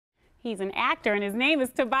He's an actor, and his name is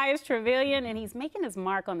Tobias Truvillion, and he's making his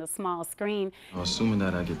mark on the small screen. Well, assuming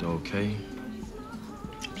that I get the okay,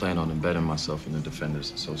 I plan on embedding myself in the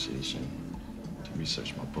Defenders Association to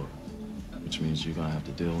research my book, which means you're gonna have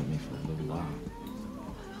to deal with me for a little while.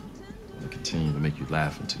 I'm gonna continue to make you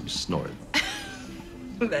laugh until you snort.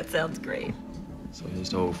 That sounds great. So here's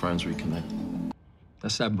the old friends reconnecting.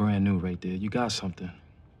 That's that brand new right there. You got something.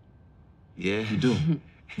 Yeah. You do.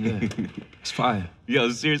 Yeah. It's fire. Yo,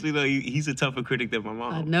 seriously though, he's a tougher critic than my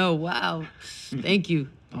mom. I know, wow. Thank you.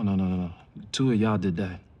 No. The two of y'all did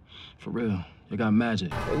that. For real. You got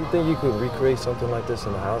magic. You think you could recreate something like this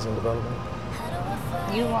in a housing development?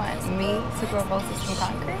 You want me to grow roses from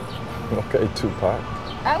concrete? Okay, Tupac.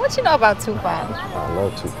 What you know about Tupac? I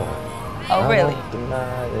love Tupac. Oh, really? I won't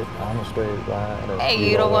deny it. I'm a straight rider. Hey,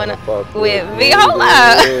 you don't wanna fuck with me? Hold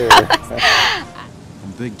up.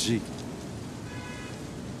 I'm Big G.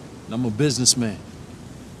 And I'm a businessman.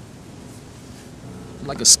 I'm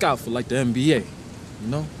like a scout for like the NBA, you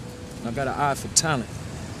know? And I got an eye for talent.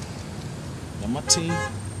 Now my team,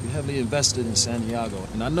 we heavily invested in San Diego,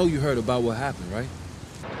 and I know you heard about what happened, right?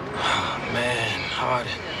 Man,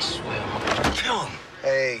 Harden, I swear, I'm gonna kill him.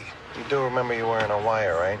 Hey, you do remember you're wearing a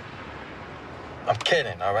wire, right? I'm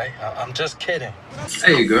kidding, all right? I'm just kidding.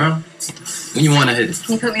 Hey, girl, when you wanna hit it?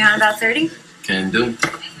 Can you put me on about 30? Can do.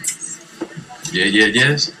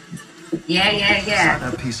 Yes. Yeah.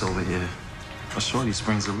 That piece over here. A shorty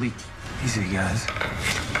springs a leak. Easy, guys.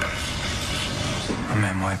 I'm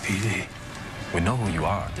NYPD. We know who you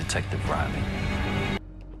are, Detective Riley.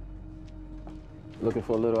 Looking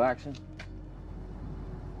for a little action?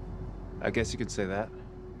 I guess you could say that.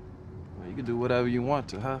 Well, you can do whatever you want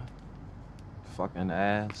to, huh? Fucking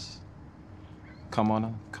ass. Come on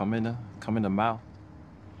her, come in the mouth.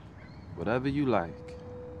 Whatever you like.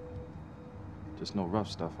 Just no rough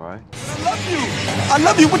stuff, all right? I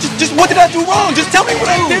love you. What did I do wrong? Just tell me what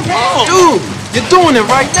I did wrong. Dude, you're doing it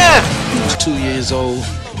right now. You was 2 years old.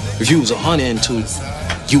 If you was 102,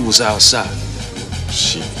 you was outside.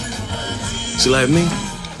 Shit. See, like me,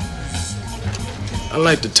 I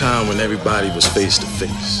like the time when everybody was face to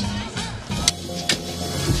face.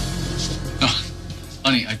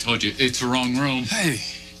 Honey, I told you, it's the wrong room. Hey,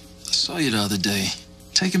 I saw you the other day,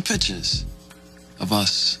 taking pictures of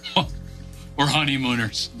us. We're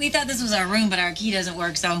honeymooners. We thought this was our room, but our key doesn't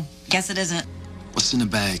work, so guess it isn't. What's in the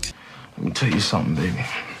bag? Let me tell you something, baby.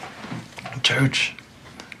 Church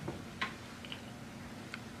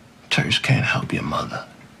can't help your mother.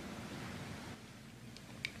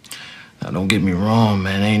 Now, don't get me wrong,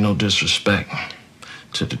 man. Ain't no disrespect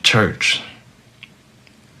to the church.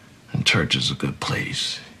 And church is a good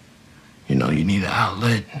place. You know, you need an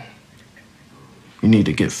outlet. You need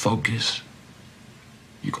to get focused.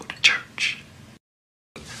 You go to church.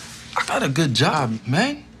 I got a good job,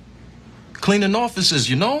 man. Cleaning offices,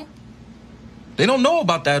 you know? They don't know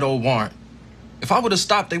about that old warrant. If I would have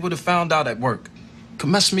stopped, they would have found out at work. Could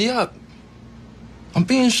mess me up. I'm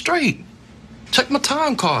being straight. Check my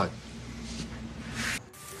time card.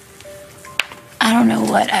 I don't know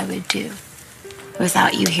what I would do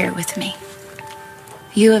without you here with me.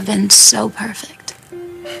 You have been so perfect.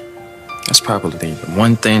 That's probably the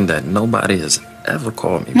one thing that nobody has ever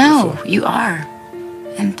called me No, before. you are.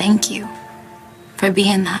 And thank you for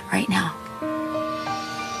being that right now.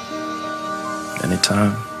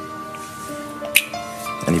 Anytime,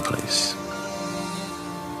 any place.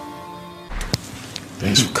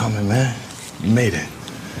 Thanks for coming, man. You made it.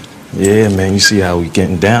 Yeah, man, you see how we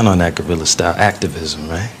getting down on that guerrilla-style activism,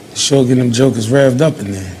 right? Sure getting them jokers revved up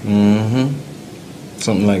in there. Mm-hmm.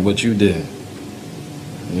 Something like what you did.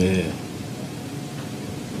 Yeah.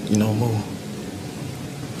 You know, Mo,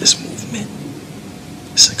 this movement,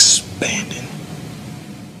 it's expanding.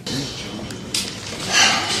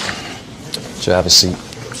 Should I have a seat?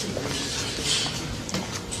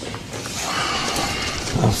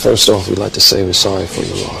 First off, we'd like to say we're sorry for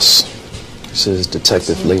your loss. This is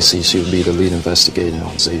Detective Lacey. She would be the lead investigator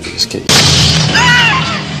on Xavier's case.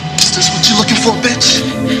 Is this what you're looking for, bitch?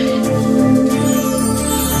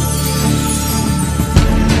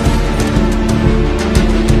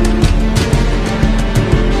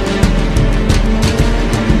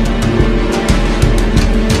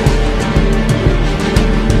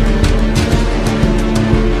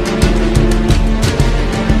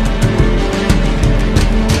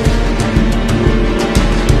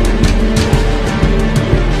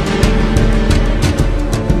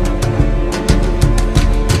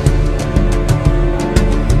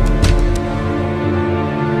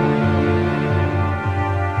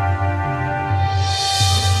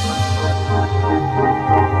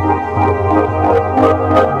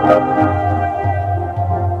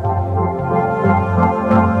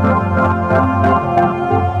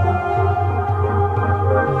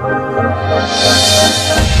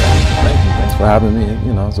 for having me.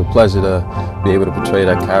 You know, it's a pleasure to be able to portray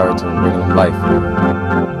that character and bring him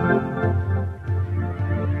life.